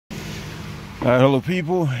Hello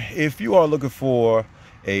people, if you are looking for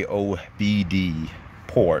a OBD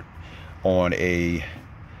port on a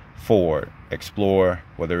Ford Explorer,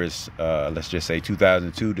 whether it's let's just say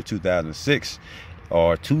 2002 to 2006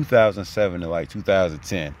 or 2007 to like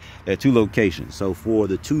 2010, there are two locations. So for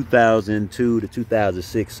the 2002 to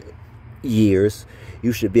 2006 years,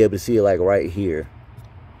 you should be able to see it like right here,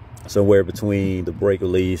 somewhere between the brake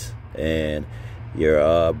release and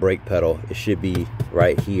your brake pedal. It should be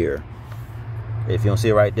right here. If you don't see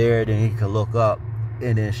it right there, then you can look up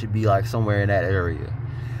and then it should be like somewhere in that area.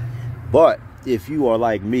 But if you are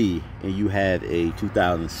like me and you have a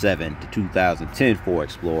 2007 to 2010 Ford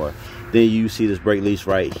Explorer, then you see this brake release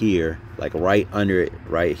right here, like right under it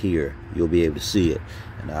right here. You'll be able to see it.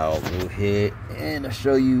 And I'll go ahead and I'll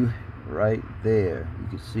show you right there. You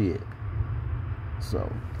can see it.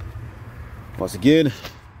 So once again,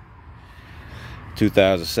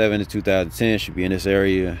 2007 to 2010 should be in this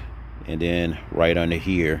area. And then right under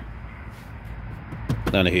here,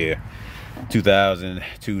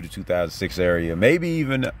 2002 to 2006 area, maybe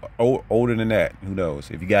even older than that. Who knows?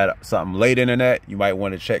 If you got something later than that, you might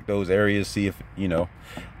want to check those areas, see if, you know,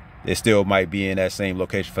 it still might be in that same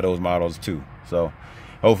location for those models too. So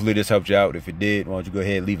hopefully this helped you out. If it did, why don't you go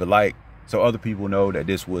ahead and leave a like so other people know that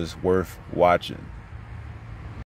this was worth watching.